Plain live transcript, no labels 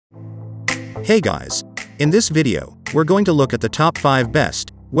Hey guys! In this video, we're going to look at the top 5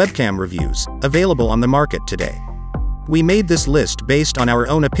 best webcam reviews available on the market today. We made this list based on our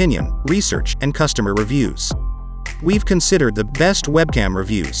own opinion, research, and customer reviews. We've considered the best webcam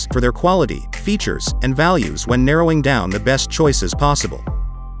reviews for their quality, features, and values when narrowing down the best choices possible.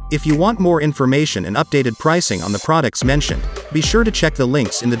 If you want more information and updated pricing on the products mentioned, be sure to check the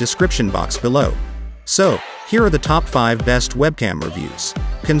links in the description box below. So, here are the top 5 best webcam reviews.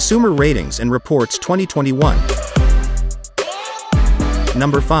 Consumer Ratings and Reports 2021.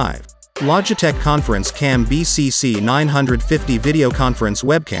 Number 5. Logitech Conference Cam BCC 950 Video Conference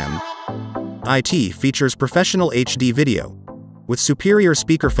Webcam. IT features professional HD video with superior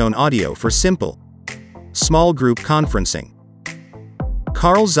speakerphone audio for simple, small group conferencing.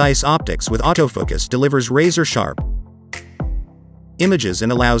 Carl Zeiss Optics with autofocus delivers razor-sharp images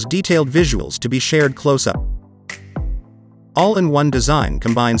and allows detailed visuals to be shared close-up. All-in-one design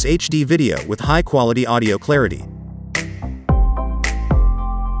combines HD video with high-quality audio clarity.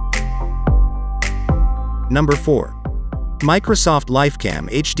 Number 4. Microsoft LifeCam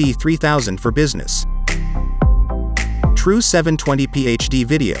HD 3000 for Business. True 720p HD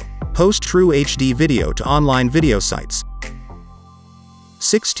video. Post True HD video to online video sites.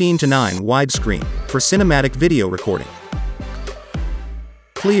 16:9 widescreen for cinematic video recording.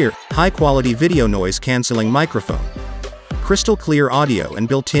 Clear, high-quality video noise-canceling microphone. Crystal clear audio and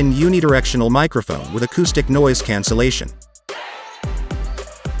built-in unidirectional microphone with acoustic noise cancellation.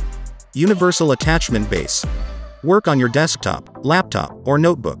 Universal attachment base. Work on your desktop, laptop, or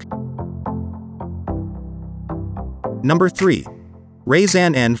notebook. Number 3.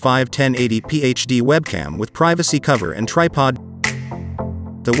 Razan N5 1080p HD webcam with privacy cover and tripod.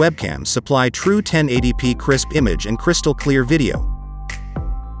 The webcams supply true 1080p crisp image and crystal clear video.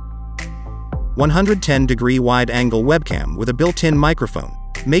 110-degree wide-angle webcam with a built-in microphone.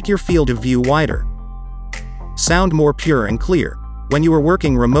 Make your field of view wider. Sound more pure and clear when you are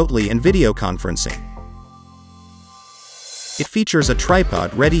working remotely and video conferencing. It features a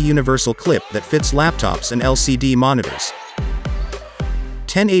tripod-ready universal clip that fits laptops and LCD monitors.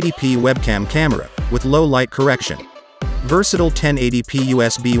 1080p webcam camera with low light correction. Versatile 1080p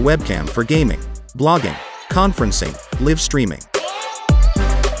USB webcam for gaming, blogging, conferencing, live streaming.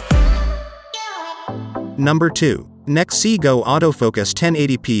 Number 2. Nexi Go Autofocus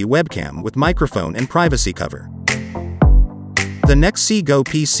 1080p webcam with microphone and privacy cover. The Nexi Go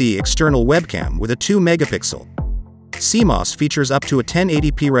PC external webcam with a 2-megapixel CMOS features up to a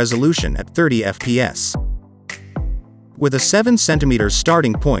 1080p resolution at 30 fps. With a 7 cm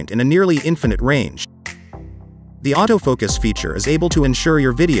starting point and a nearly infinite range, the autofocus feature is able to ensure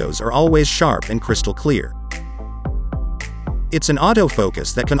your videos are always sharp and crystal clear. It's an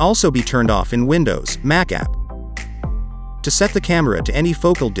autofocus that can also be turned off in Windows, Mac app, to set the camera to any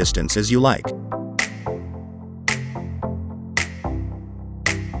focal distance as you like.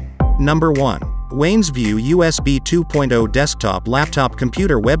 Number 1. Waynesview USB 2.0 Desktop Laptop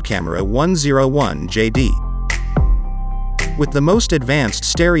Computer Web Camera 101JD. With the most advanced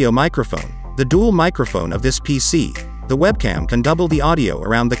stereo microphone, the dual microphone of this PC, the webcam can double the audio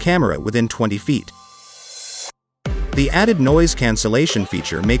around the camera within 20 feet. The added noise cancellation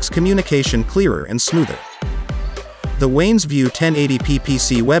feature makes communication clearer and smoother. The Waynesview 1080p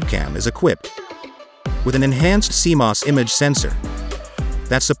PC webcam is equipped with an enhanced CMOS image sensor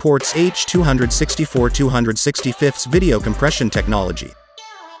that supports H.264/265 video compression technology,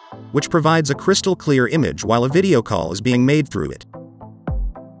 which provides a crystal clear image while a video call is being made through it.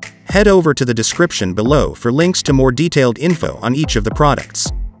 Head over to the description below for links to more detailed info on each of the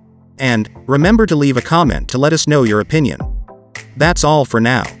products. And remember to leave a comment to let us know your opinion. That's all for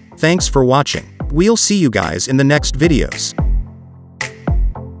now. Thanks for watching. We'll see you guys in the next videos.